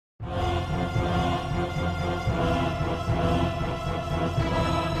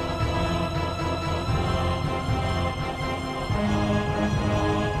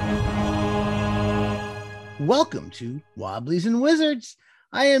Welcome to Wobblies and Wizards.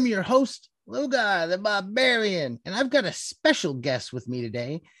 I am your host, Luga the Barbarian, and I've got a special guest with me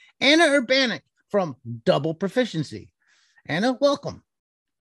today, Anna Urbanek from Double Proficiency. Anna, welcome.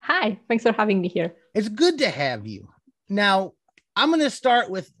 Hi, thanks for having me here. It's good to have you. Now, I'm going to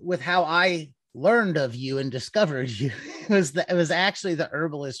start with how I learned of you and discovered you. It was actually the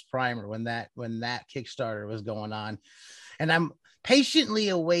Herbalist Primer when that Kickstarter was going on, and I'm patiently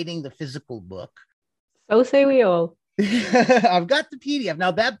awaiting the physical book. So say we all. I've got the PDF.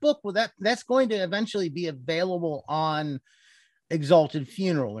 Now that book, that's going to eventually be available on Exalted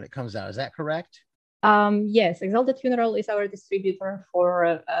Funeral when it comes out. Is that correct? Yes, Exalted Funeral is our distributor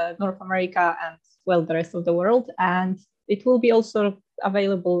for North America and, well, the rest of the world. And it will be also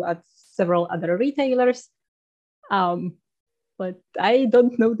available at several other retailers. But I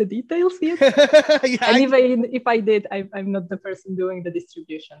don't know the details yet. Even if I did, I'm not the person doing the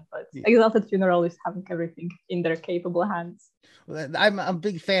distribution. But Exalted Funeral is having everything in their capable hands. Well, I'm a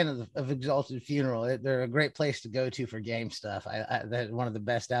big fan of Exalted Funeral. They're a great place to go to for game stuff. They're one of the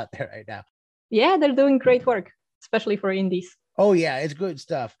best out there right now. Yeah, they're doing great work, especially for indies. Oh yeah, it's good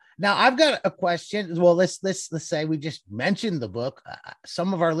stuff. Now I've got a question. Well, let's say we just mentioned the book.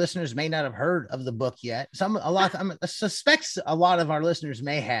 Some of our listeners may not have heard of the book yet. I suspect a lot of our listeners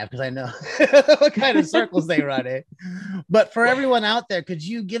may have, because I know what kind of circles they run in. But for everyone out there, could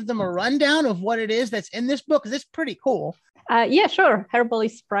you give them a rundown of what it is that's in this book? Because it's pretty cool. Yeah, sure.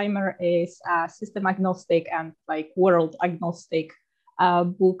 Herbalist Primer is a system agnostic and world agnostic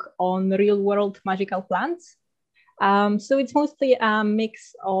book on real world magical plants. So it's mostly a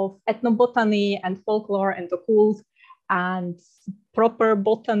mix of ethnobotany and folklore and occult and proper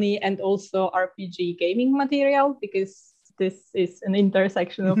botany and also RPG gaming material, because this is an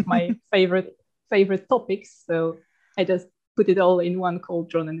intersection of my favorite topics. So I just put it all in one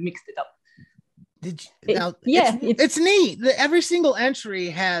cauldron and mixed it up. It's neat. Every single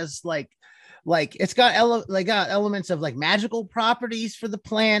entry has it's got elements of magical properties for the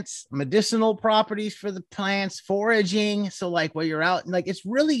plants, medicinal properties for the plants, foraging. So while you're out, it's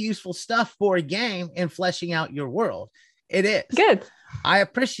really useful stuff for a game and fleshing out your world. It is good. I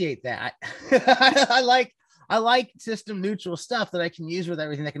appreciate that. I like system neutral stuff that I can use with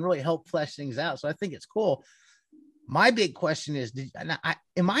everything that can really help flesh things out. So I think it's cool. My big question is,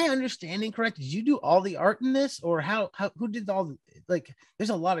 am I understanding correct? Did you do all the art in this, or who did all there's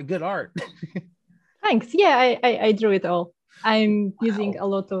a lot of good art. Thanks. Yeah, I drew it all. I'm using a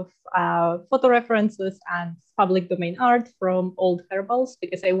lot of photo references and public domain art from old herbals,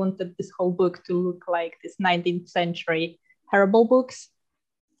 because I wanted this whole book to look like this 19th century herbal books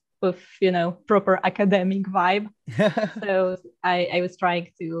with, proper academic vibe. So I was trying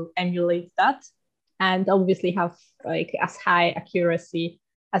to emulate that, and obviously have as high accuracy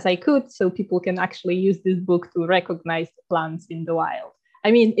as I could, so people can actually use this book to recognize the plants in the wild. I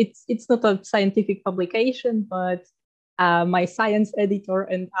mean, it's not a scientific publication, but my science editor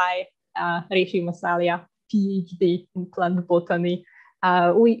and I, Rishi Masalia, PhD in plant botany,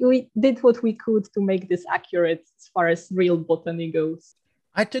 we did what we could to make this accurate as far as real botany goes.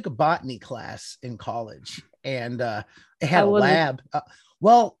 I took a botany class in college, and it had a lab.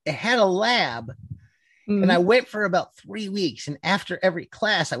 It had a lab. And I went for about 3 weeks. And after every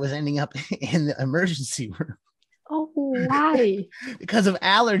class, I was ending up in the emergency room. Oh, why? Because of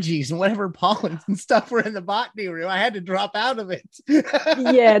allergies and whatever pollens and stuff were in the botany room. I had to drop out of it.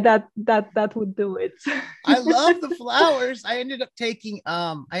 Yeah, that would do it. I love the flowers. I ended up taking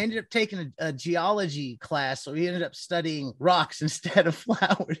a geology class. So we ended up studying rocks instead of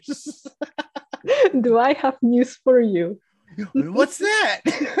flowers. Do I have news for you? What's that?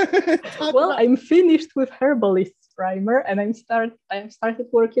 I'm finished with Herbalist Primer, and I started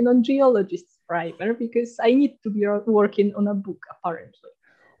working on Geologist Primer, because I need to be working on a book, apparently.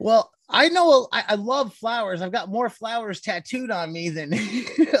 Well, I know I love flowers. I've got more flowers tattooed on me than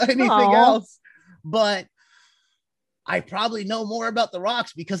anything else, but I probably know more about the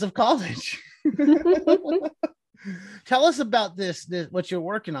rocks because of college. Tell us about this, what you're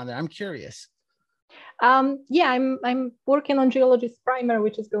working on there. I'm curious. I'm working on Geologist Primer,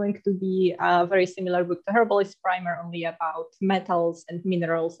 which is going to be a very similar book to Herbalist Primer, only about metals and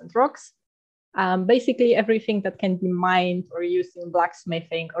minerals and rocks. Basically everything that can be mined or used in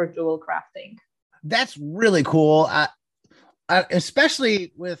blacksmithing or jewel crafting. That's really cool.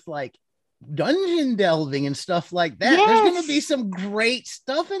 Especially with dungeon delving and stuff like that. Yes. There's going to be some great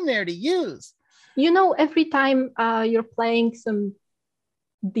stuff in there to use. Every time you're playing some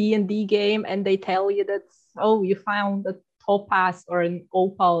D&D game and they tell you that, you found a topaz or an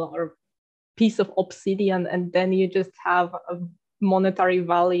opal or piece of obsidian, and then you just have a monetary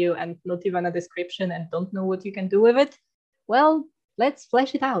value and not even a description and don't know what you can do with it, well, let's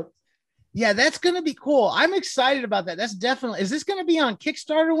flesh it out. Yeah, that's going to be cool. I'm excited about that. That's definitely, is this going to be on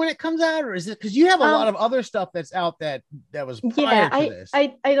Kickstarter when it comes out, or is it, because you have a lot of other stuff that's out that was prior to this?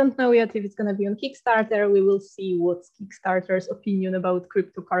 I don't know yet if it's going to be on Kickstarter. We will see what's Kickstarter's opinion about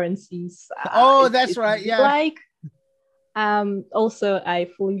cryptocurrencies. That's right. Yeah. Like, also, I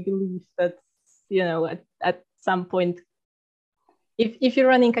fully believe that, at some point, if you're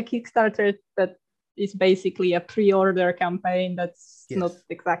running a Kickstarter that is basically a pre-order campaign, that's not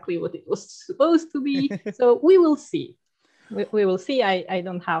exactly what it was supposed to be. So we will see. We will see. I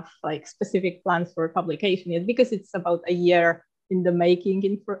don't have like specific plans for publication yet because it's about a year in the making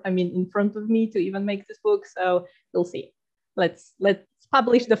in front of me to even make this book. So we'll see. Let's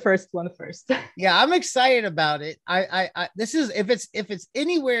publish the first one first. Yeah, I'm excited about it. This is, if it's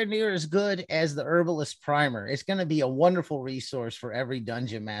anywhere near as good as the Herbalist Primer, it's going to be a wonderful resource for every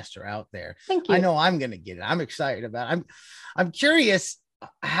dungeon master out there. Thank you. I know I'm going to get it. I'm excited about it. I'm curious,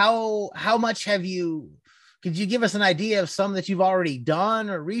 how much could you give us an idea of some that you've already done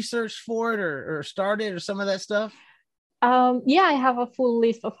or researched for it or started or some of that stuff? Yeah, I have a full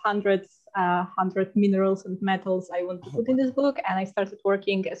list of 100 minerals and metals I want to put in this book, and I started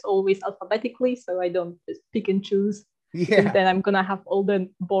working as always alphabetically, so I don't just pick and choose. Yeah. Then I'm gonna have all the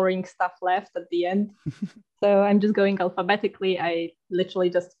boring stuff left at the end. So I'm just going alphabetically. I literally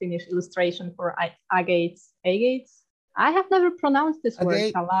just finished illustration for agates. I have never pronounced this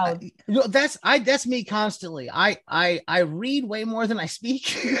word aloud. That's me constantly. I read way more than I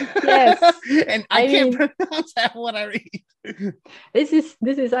speak. Yes. And I can't pronounce half what I read. This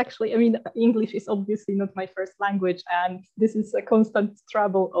is actually, English is obviously not my first language, and this is a constant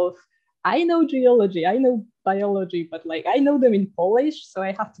trouble of, I know geology, I know biology, but like I know them in Polish, so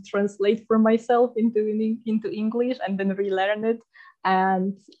I have to translate for myself into English and then relearn it.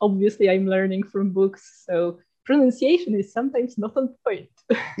 And obviously I'm learning from books, so pronunciation is sometimes not on point.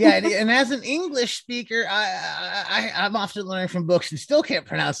 Yeah, and as an English speaker, I'm often learning from books and still can't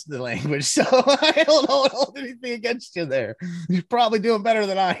pronounce the language. So I don't hold anything against you there. You're probably doing better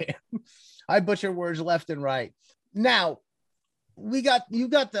than I am. I butcher words left and right. Now, you've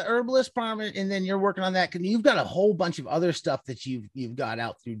got the Herbalist Primer, and then you're working on that. You've got a whole bunch of other stuff that you've got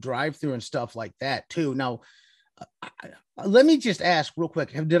out through drive-through and stuff like that too. Now, let me just ask real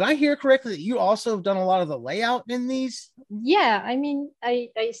quick. Did I hear correctly that you also have done a lot of the layout in these? Yeah, I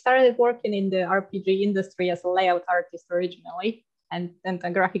started working in the RPG industry as a layout artist originally, and a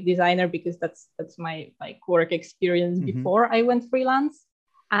graphic designer, because that's my work experience before I went freelance.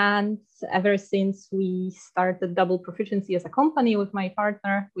 And ever since we started Double Proficiency as a company with my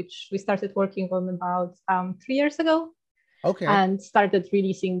partner, which we started working on about 3 years ago. Okay. And started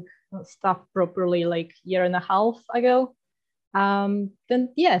releasing stuff properly like year and a half ago. Then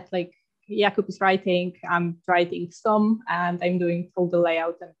Jakub is writing, I'm writing some, and I'm doing all the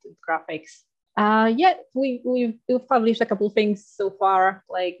layout and graphics. We've published a couple of things so far,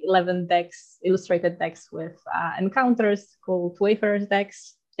 like 11 decks, illustrated decks with encounters called Wayfarer's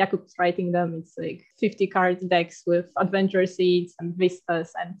decks. Jakub's writing them. It's like 50 card decks with adventure seeds and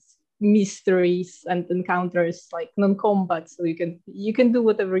vistas and mysteries and encounters, like non-combat, so you can do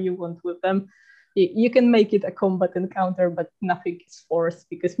whatever you want with them. You can make it a combat encounter, but nothing is forced,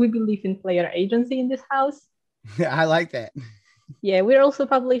 because we believe in player agency in this house. Yeah, I like that. Yeah, we're also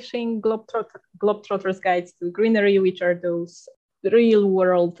publishing Globetrotter's Guides to Greenery, which are those real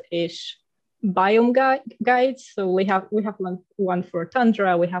world-ish biome guides. So we have one for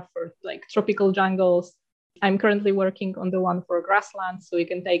tundra, we have for like tropical jungles. I'm currently working on the one for grasslands, so we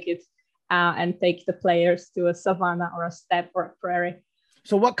can take it and take the players to a savanna or a steppe or a prairie.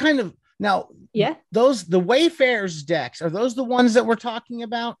 So what kind of, now, the Wayfarer's decks, are those the ones that we're talking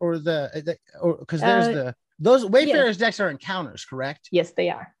about, or because those Wayfarer's decks are encounters, correct? Yes, they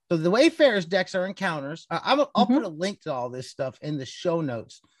are. So the Wayfarer's decks are encounters. I'll put a link to all this stuff in the show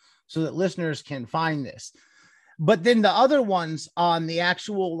notes so that listeners can find this. But then the other ones on the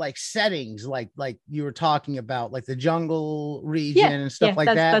actual like settings, like you were talking about, like the jungle region and stuff like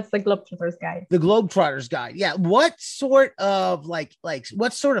that. That's the Globetrotter's Guide. The Globetrotter's Guide. Yeah. What sort of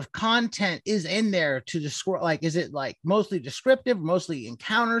what sort of content is in there to describe? Like, is it like mostly descriptive, mostly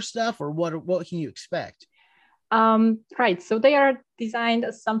encounter stuff, or what can you expect? Right. So they are designed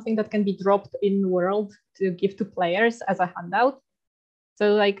as something that can be dropped in world to give to players as a handout.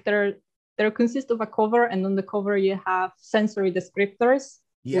 So like they consist of a cover, and on the cover you have sensory descriptors,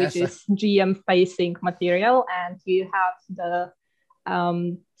 which is GM facing material, and you have the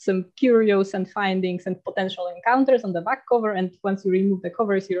some curios and findings and potential encounters on the back cover. And once you remove the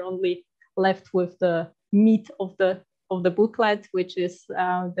covers, you're only left with the meat of the of the booklet, which is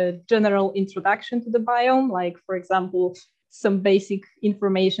the general introduction to the biome, like, for example, some basic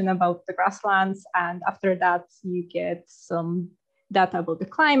information about the grasslands. And after that, you get some data about the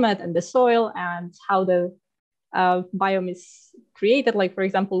climate and the soil and how the biome is created. Like, for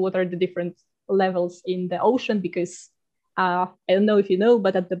example, what are the different levels in the ocean? Because I don't know if you know,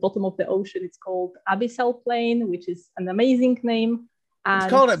 but at the bottom of the ocean, it's called Abyssal Plain, which is an amazing name. And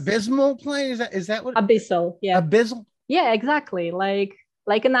it's called Abysmal Plain. Is that what? Abyssal, yeah. Abyssal? Yeah, exactly. Like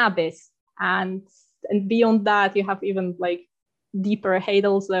an abyss. And beyond that, you have even like deeper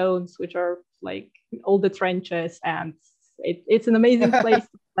hadal zones, which are like all the trenches. And it's an amazing place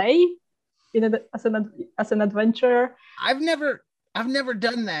to play as an adventurer. I've never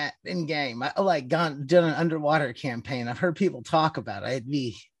done that in game. I done an underwater campaign. I've heard people talk about it.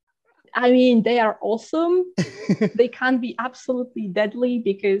 They are awesome. They can be absolutely deadly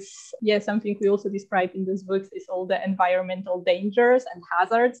because, something we also describe in this book is all the environmental dangers and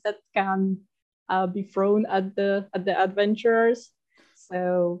hazards that can be thrown at the adventurers.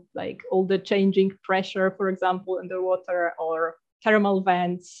 So, like all the changing pressure, for example, underwater, or thermal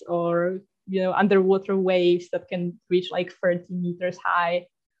vents, or underwater waves that can reach like 30 meters high.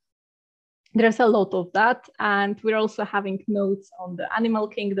 There's a lot of that, and we're also having notes on the animal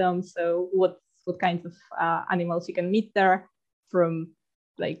kingdom. So what kinds of animals you can meet there, from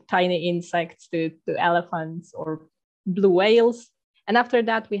like tiny insects to elephants or blue whales. And after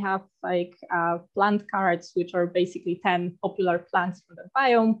that, we have like plant cards, which are basically 10 popular plants from the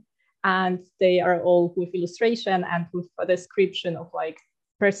biome, and they are all with illustration and with a description of like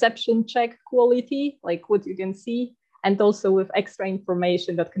perception check quality, like what you can see, and also with extra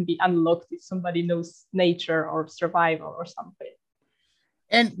information that can be unlocked if somebody knows nature or survival or something.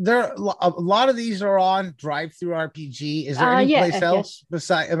 And there, a lot of these are on DriveThruRPG. Is there any place else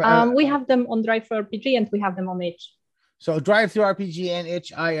besides? We have them on DriveThruRPG, and we have them on itch. So DriveThruRPG and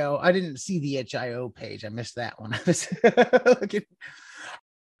itch.io. I didn't see the itch.io page. I missed that one.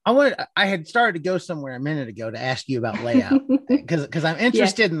 I had started to go somewhere a minute ago to ask you about layout because I'm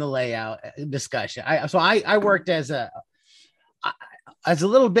interested in the layout discussion. I worked as a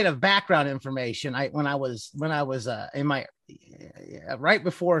little bit of background information. When I was in my right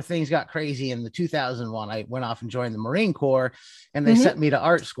before things got crazy in the 2001, I went off and joined the Marine Corps, and they sent me to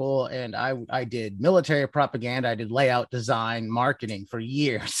art school, and I did military propaganda. I did layout design, marketing for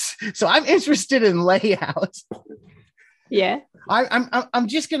years. So I'm interested in layout. Yeah. I'm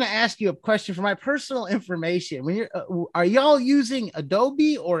just going to ask you a question for my personal information. When are y'all using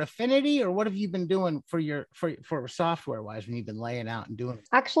Adobe or Affinity, or what have you been doing for software wise when you've been laying out and doing?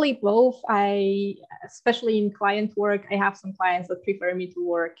 Actually, both. Especially in client work, I have some clients that prefer me to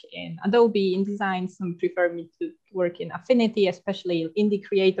work in Adobe InDesign. Some prefer me to work in Affinity, especially indie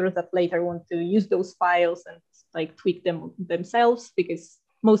creators that later want to use those files and like tweak them themselves, because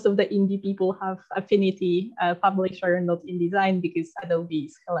most of the indie people have Affinity publisher, not InDesign, because Adobe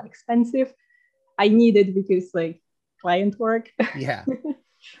is hella expensive. I need it because like client work. Yeah.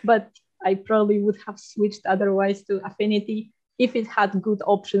 But I probably would have switched otherwise to Affinity if it had good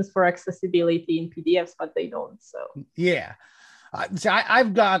options for accessibility in PDFs, but they don't. So yeah. So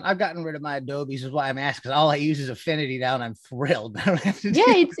I've gotten rid of my Adobe's, is why I'm asking, because all I use is Affinity now, and I'm thrilled.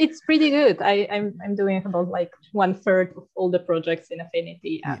 It's pretty good. I'm doing about like 1/3 of all the projects in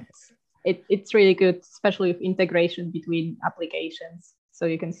Affinity, and it's really good, especially with integration between applications. So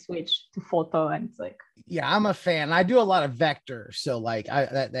you can switch to photo, and it's like, yeah, I'm a fan. I do a lot of vector, so like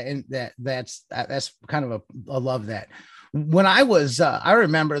that's kind of I love that. When I was, I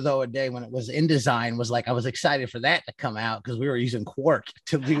remember though a day when it was InDesign was like, I was excited for that to come out because we were using Quark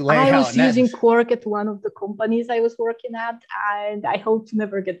to do layout. I was using Quark at one of the companies I was working at, and I hope to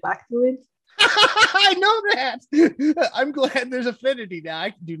never get back to it. I know that. I'm glad there's Affinity now.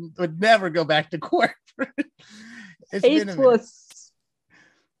 I would never go back to Quark. It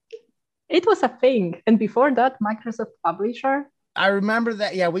was a thing. And before that, Microsoft Publisher. I remember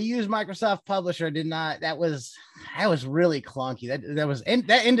that. Yeah, we used Microsoft Publisher. That was really clunky. That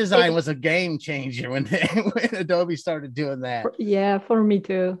InDesign was a game changer when Adobe started doing that. Yeah, for me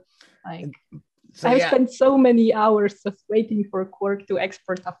too. Like, so, I spent so many hours just waiting for Quark to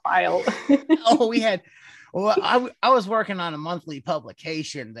export a file. I was working on a monthly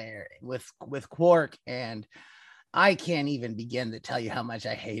publication there with Quark, and I can't even begin to tell you how much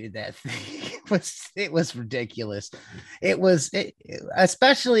I hated that thing. It was ridiculous.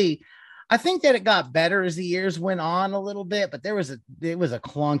 Especially, I think that it got better as the years went on a little bit, but it was a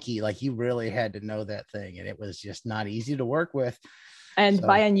clunky, like you really had to know that thing, and it was just not easy to work with. And So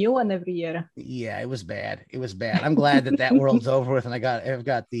buy a new one every year. yeah, it was bad. It was bad. I'm glad that world's over with, and I've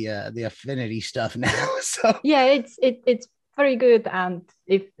got the Affinity stuff now. So yeah, it's very good. And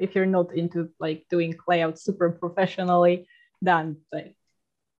if you're not into like doing layout super professionally, then like,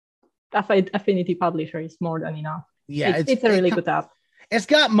 Affinity Publisher is more than enough. yeah, It's a really good app. It's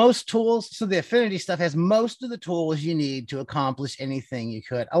got most tools. So the Affinity stuff has most of the tools you need to accomplish anything you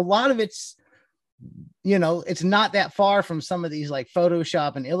could. A lot of it's, it's not that far from some of these like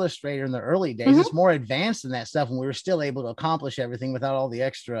Photoshop and Illustrator in the early days. It's more advanced than that stuff, and we were still able to accomplish everything without all the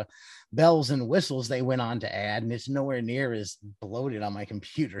extra bells and whistles they went on to add. And it's nowhere near as bloated on my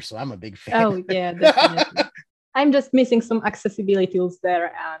computer. So I'm a big fan. Oh yeah, definitely. I'm just missing some accessibility tools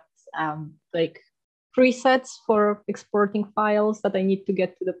there, and like presets for exporting files that I need to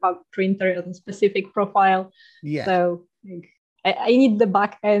get to the printer at a specific profile. Yeah. So like, I need the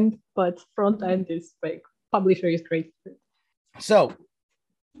back end, but front end is like Publisher is great. So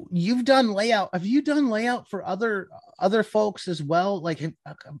you've done layout. Have you done layout for other folks as well? Like,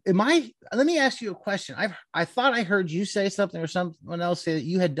 let me ask you a question. I thought I heard you say something or someone else say that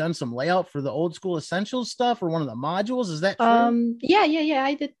you had done some layout for the Old School Essentials stuff or one of the modules. Is that true? Yeah.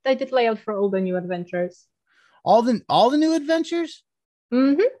 I did layout for all the new adventures. All the new adventures?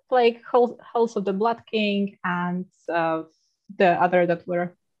 Mm-hmm. Like Halls of the Blood King and the other that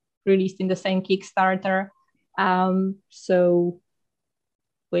were released in the same Kickstarter. So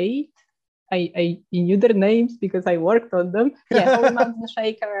wait, I knew their names because I worked on them. Yeah, Holy Mountain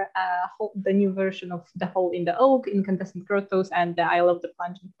Shaker, the new version of The Hole in the Oak, Incandescent Grottos, and the Isle of the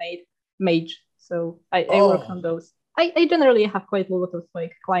Plunging Mage. So I worked on those. I generally have quite a lot of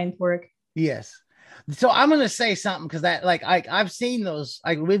like client work. Yes. So I'm gonna say something because that like I've seen those,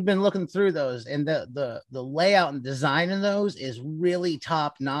 like we've been looking through those, and the layout and design in those is really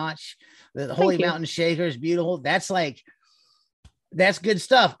top notch. The Holy Mountain Shaker is beautiful. That's good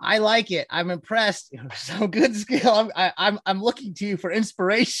stuff. I like it. I'm impressed. Some good skill. I'm looking to you for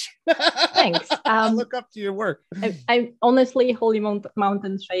inspiration. Thanks. I look up to your work. I honestly, Holy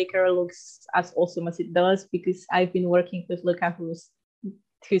Mountain Shaker looks as awesome as it does because I've been working with Luca, who's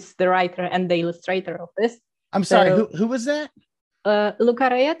the writer and the illustrator of this. I'm sorry, who was that? Luca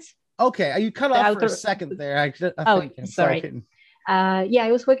Reyes. Okay, you cut off for a second there. I think. Sorry.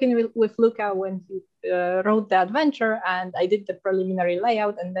 I was working with Luca when he wrote the adventure, and I did the preliminary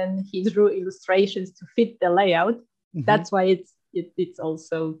layout, and then he drew illustrations to fit the layout. Mm-hmm. That's why it's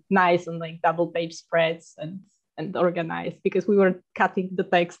also nice on like double page spreads and organized, because we were cutting the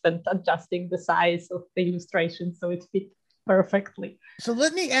text and adjusting the size of the illustration so it fit perfectly. So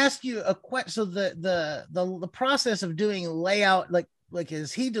let me ask you a question. So the process of doing layout, like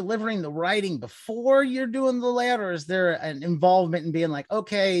is he delivering the writing before you're doing the layout, or is there an involvement in being like,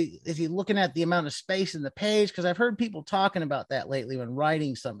 okay, is he looking at the amount of space in the page? Because I've heard people talking about that lately when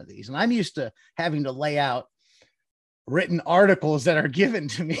writing some of these, and I'm used to having to lay out written articles that are given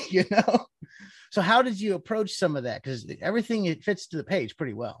to me, So how did you approach some of that? Because everything, it fits to the page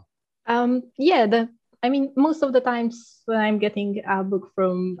pretty well. Most of the times when I'm getting a book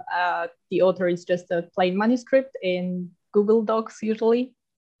from the author, it's just a plain manuscript in Google Docs usually.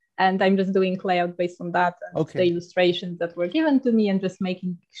 And I'm just doing layout based on that and the illustrations that were given to me and just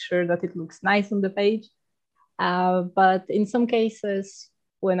making sure that it looks nice on the page. But in some cases,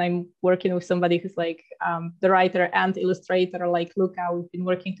 when I'm working with somebody who's like the writer and illustrator, like Luca, we've been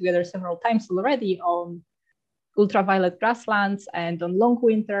working together several times already on Ultraviolet Grasslands and on Long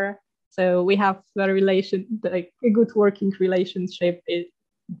Winter. So we have a good working relationship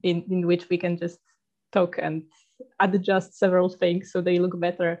in which we can just talk and adjust several things so they look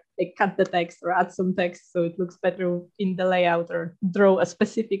better. Like cut the text or add some text so it looks better in the layout, or draw a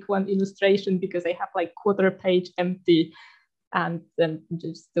specific one illustration because I have like quarter page empty, and then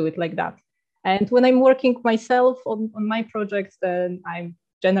just do it like that. And when I'm working myself on my projects, then I'm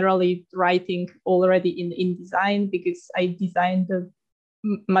generally writing already in InDesign because I designed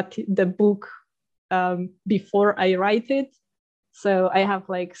the book before I write it. So I have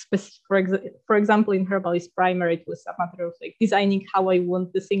like for example, in Herbalist Primer, it was a matter of like designing how I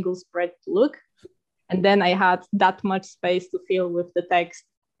want the single spread to look. And then I had that much space to fill with the text,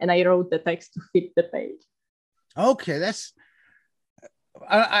 and I wrote the text to fit the page. Okay,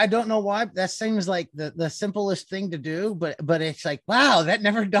 I don't know why that seems like the simplest thing to do, but it's like, wow, that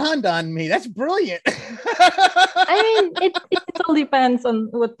never dawned on me. That's brilliant. It all depends on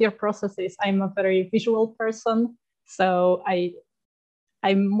what your process is. I'm a very visual person, so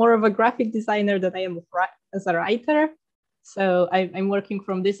I'm more of a graphic designer than I am as a writer. So I'm working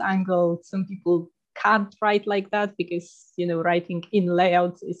from this angle. Some people can't write like that because writing in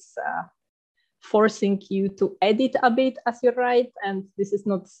layouts is forcing you to edit a bit as you write, and this is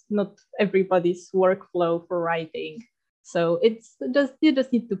not everybody's workflow for writing. So it's just, you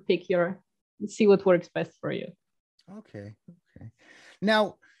just need to see what works best for you. Okay.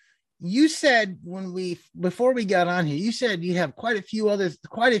 Now, you said before we got on here, you said you have quite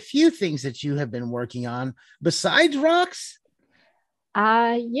a few things that you have been working on besides Rocks.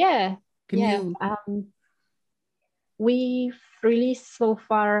 Yeah. We've released so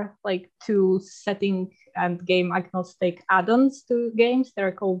far like 2 setting and game agnostic add-ons to games.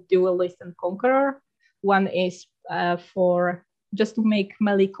 They're called Duelist and Conqueror. One is for just to make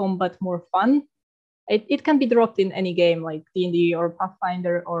melee combat more fun. It can be dropped in any game like D&D or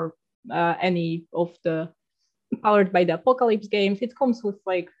Pathfinder or any of the Powered by the Apocalypse games. It comes with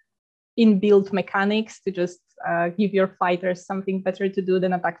like inbuilt mechanics to just give your fighters something better to do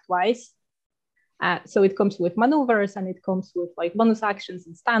than attack twice. So it comes with maneuvers, and it comes with like bonus actions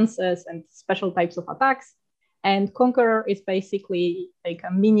and stances and special types of attacks. And Conqueror is basically like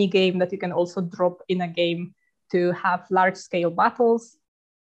a mini game that you can also drop in a game to have large scale battles.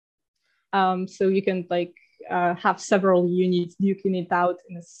 So you can like have several units duking it out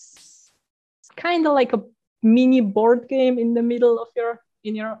in a kind of like a mini board game in the middle of your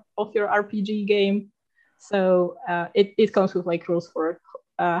RPG game. So it comes with like rules for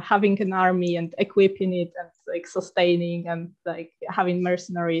having an army and equipping it and like sustaining and like having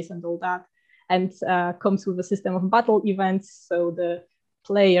mercenaries and all that, and comes with a system of battle events. So the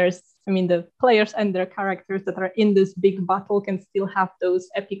players and their characters that are in this big battle can still have those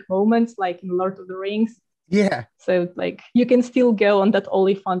epic moments like in Lord of the Rings. Yeah. So like you can still go on that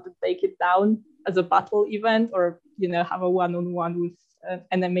Oliphant to take it down as a battle event, or have a one-on-one with an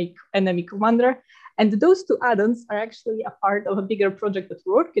enemy commander. And those 2 add-ons are actually a part of a bigger project that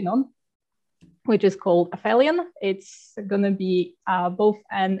we're working on, which is called Aphelion. It's going to be both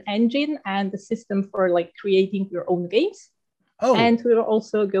an engine and a system for like creating your own games. Oh. And we're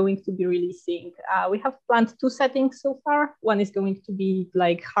also going to be releasing, we have planned 2 settings so far. One is going to be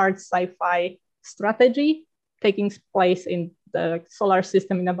like hard sci-fi strategy taking place in the solar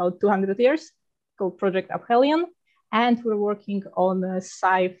system in about 200 years, called Project Aphelion. And we're working on a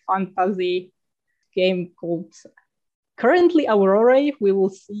sci-fantasy game called currently Aurora. We will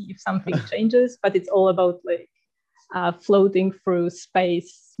see if something changes, but it's all about like floating through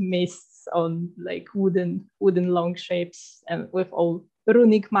space mists on like wooden long shapes and with all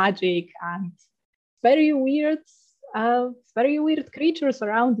runic magic and very weird creatures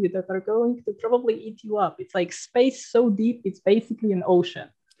around you that are going to probably eat you up. It's like space so deep, it's basically an ocean.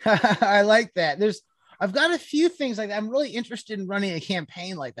 I like that. I've got a few things like that. I'm really interested in running a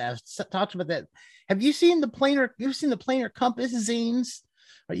campaign like that. I've talked about that. Have you seen the Planar Compass zines?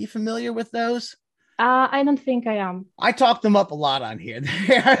 Are you familiar with those? I don't think I am. I talk them up a lot on here.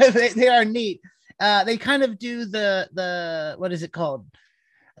 They are neat. They kind of do the what is it called?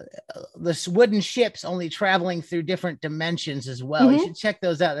 The wooden ships only traveling through different dimensions as well. Mm-hmm. You should check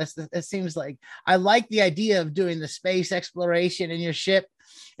those out. That seems like I like the idea of doing the space exploration in your ship.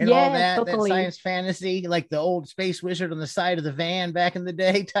 And all that, totally. That science fantasy, like the old space wizard on the side of the van back in the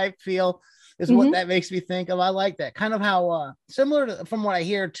day type feel is mm-hmm. what that makes me think of. I like that. Kind of how similar to, from what I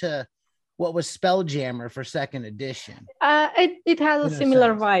hear, to what was Spelljammer for 2nd edition. It has a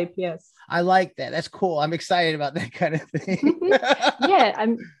similar vibe, yes. I like that. That's cool. I'm excited about that kind of thing. Yeah,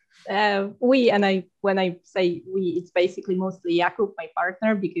 when I say we, it's basically mostly Jakub, my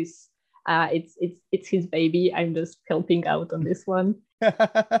partner, because it's his baby. I'm just helping out on this one.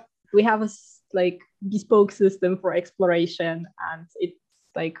 We have a like bespoke system for exploration, and it's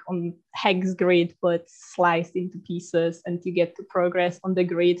like on hex grid but sliced into pieces, and you get to progress on the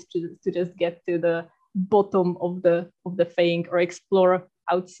grid to just get to the bottom of the thing or explore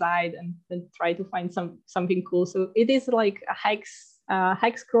outside and then try to find something cool. So it is like a hex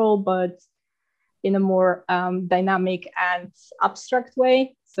scroll, but in a more dynamic and abstract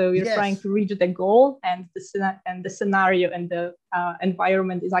way. So you're trying to reach the goal, and the scenario and the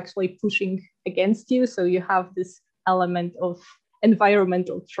environment is actually pushing against you. So you have this element of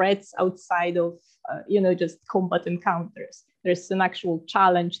environmental threats outside of just combat encounters. There's an actual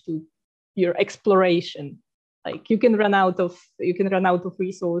challenge to your exploration. Like you can run out of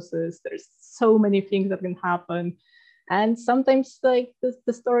resources. There's so many things that can happen. And sometimes like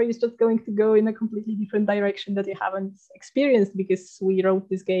the story is just going to go in a completely different direction that you haven't experienced, because we wrote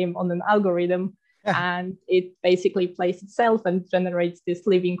this game on an algorithm and it basically plays itself and generates this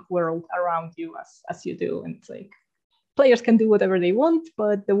living world around you as you do. And it's like players can do whatever they want,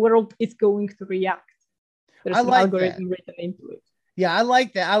 but the world is going to react. There's an algorithm written into it. Yeah, I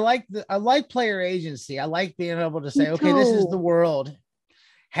like that. I like player agency. I like being able to say, okay, this is the world.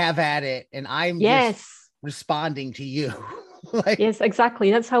 have at it, and I'm just Yes. responding to you. Like, Yes,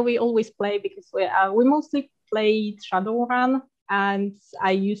 exactly. That's how we always play, because we mostly played Shadowrun, and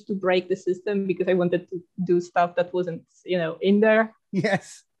I used to break the system because I wanted to do stuff that wasn't, in there.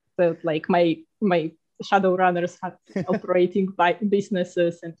 yes. So like my Shadowrunners had operating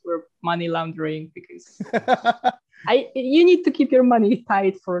businesses and were money laundering, because you need to keep your money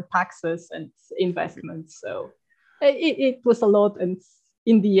tight for taxes and investments. So it was a lot, and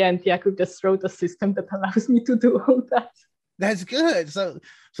in the end, Jakub just wrote a system that allows me to do all that. That's good. So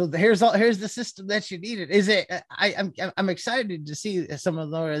here's the system that you needed. Is it? I'm excited to see some of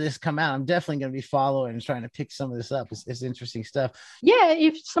this come out. I'm definitely going to be following and trying to pick some of this up. It's interesting stuff. Yeah,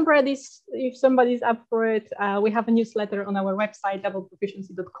 if somebody's up for it, we have a newsletter on our website,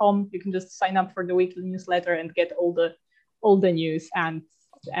 doubleproficiency.com. You can just sign up for the weekly newsletter and get all the news. And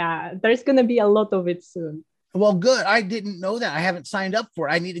there's going to be a lot of it soon. Well, good. I didn't know that. I haven't signed up for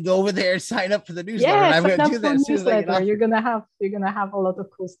it. I need to go over there and sign up for the newsletter. Yeah, and I'm going to do that as soon as I get off. You're gonna have a lot of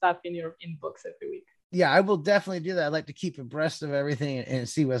cool stuff in your inbox every week. Yeah, I will definitely do that. I'd like to keep abreast of everything and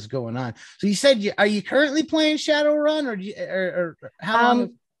see what's going on. So you said, are you currently playing Shadowrun, or how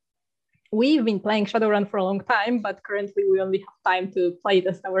long? We've been playing Shadowrun for a long time, but currently we only have time to play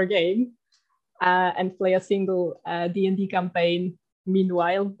test our game and play a single D&D campaign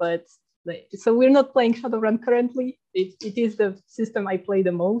meanwhile. But so we're not playing Shadowrun currently. It is the system I play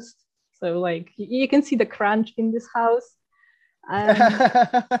the most. So like you can see the crunch in this house.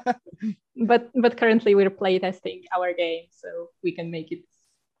 But currently we're play testing our game, so we can make it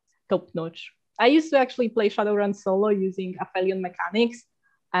top notch. I used to actually play Shadowrun solo using Aphelion mechanics,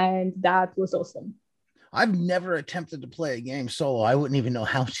 and that was awesome. I've never attempted to play a game solo. I wouldn't even know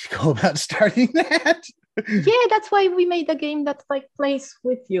how to go about starting that. Yeah, that's why we made a game that like plays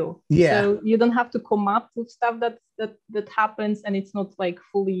with you. Yeah. So you don't have to come up with stuff that happens, and it's not like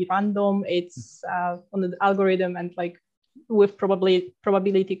fully random. It's on the algorithm and like with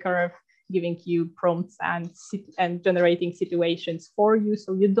probability curve giving you prompts and generating situations for you.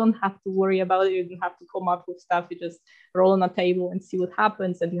 So you don't have to worry about it. You don't have to come up with stuff. You just roll on a table and see what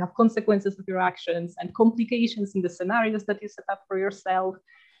happens. And you have consequences of your actions and complications in the scenarios that you set up for yourself.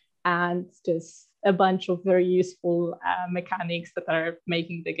 And just a bunch of very useful mechanics that are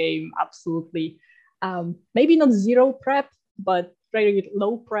making the game absolutely, maybe not zero prep, but very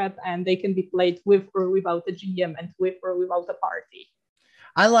low prep, and they can be played with or without a GM and with or without a party.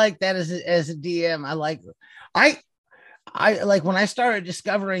 I like that as a DM. I like when I started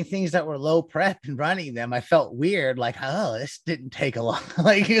discovering things that were low prep and running them, I felt weird. Like, oh, this didn't take a lot.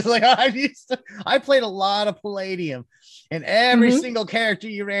 Like, it's like I played a lot of Palladium, and every single character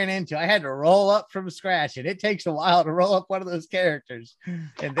you ran into, I had to roll up from scratch, and it takes a while to roll up one of those characters.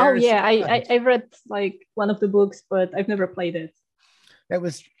 And I read like one of the books, but I've never played it.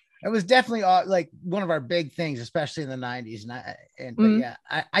 It was definitely like one of our big things, especially in the 90s. But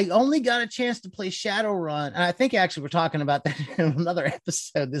I only got a chance to play Shadowrun. And I think actually we're talking about that in another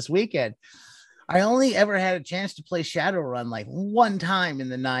episode this weekend. I only ever had a chance to play Shadowrun like one time in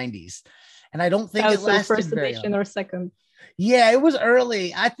the 90s. And I don't think it lasted first edition or second. Yeah, it was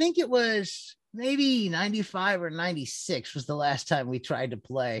early. I think it was maybe 95 or 96 was the last time we tried to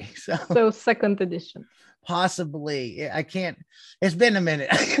play. So second edition. Possibly. I can't. It's been a minute.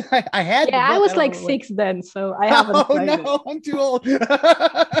 I had. Yeah, I was like 6 then, so I haven't played it. I'm too old.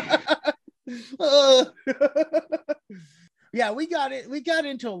 Yeah, we got it. We got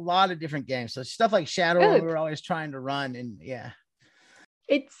into a lot of different games. So stuff like Shadow, we were always trying to run, and yeah.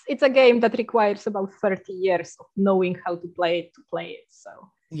 It's a game that requires about 30 years of knowing how to play it.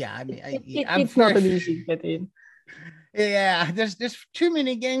 So yeah, I mean, it's not an easy get in. Yeah, there's too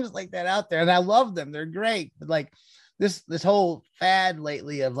many games like that out there, and I love them. They're great. But like this whole fad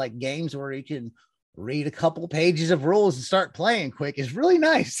lately of like games where you can read a couple pages of rules and start playing quick is really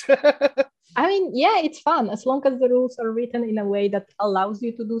nice. I mean, yeah, it's fun as long as the rules are written in a way that allows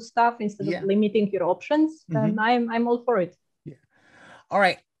you to do stuff instead of limiting your options. Then I'm all for it. Yeah. All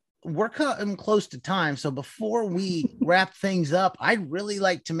right. We're coming close to time. So before we wrap things up, I'd really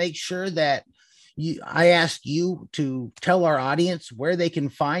like to make sure that I ask you to tell our audience where they can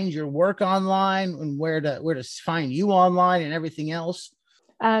find your work online and where to find you online and everything else.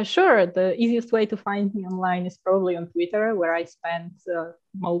 Sure. The easiest way to find me online is probably on Twitter, where I spend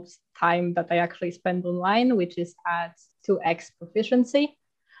most time that I actually spend online, which is at 2x Proficiency.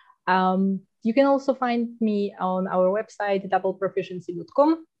 You can also find me on our website,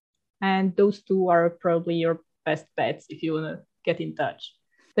 doubleproficiency.com. And those two are probably your best bets if you want to get in touch.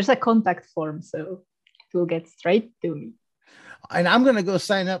 There's a contact form, so it will get straight to me. And I'm gonna go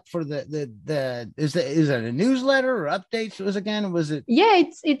sign up for the is it a newsletter or updates? Was it? Yeah,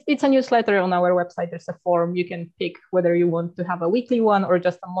 it's a newsletter on our website. There's a form. You can pick whether you want to have a weekly one or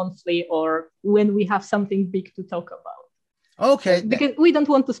just a monthly, or when we have something big to talk about. Okay. Because we don't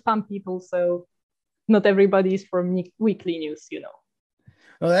want to spam people, so not everybody is from weekly news, you know.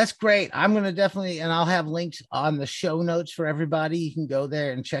 Well, that's great. I'm going to definitely, and I'll have links on the show notes for everybody. You can go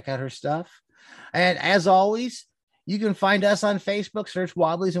there and check out her stuff. And as always, you can find us on Facebook, search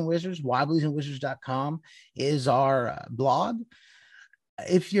Wobblies and Wizards. Wobbliesandwizards.com is our blog.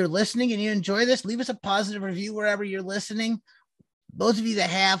 If you're listening and you enjoy this, leave us a positive review wherever you're listening. Those of you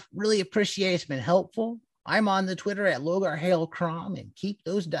that have, really appreciate it. It's been helpful. I'm on the Twitter at Logar Hale Crom, and keep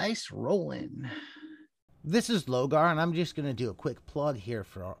those dice rolling. This is Logar, and I'm just going to do a quick plug here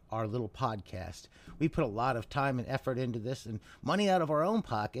for our little podcast. We put a lot of time and effort into this and money out of our own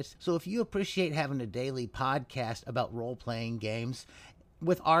pockets. So if you appreciate having a daily podcast about role-playing games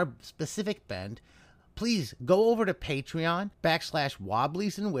with our specific bend, please go over to Patreon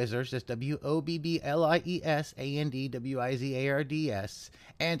 /Wobblies and Wizards. That's WOBBLIESANDWIZARDS,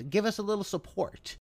 and give us a little support.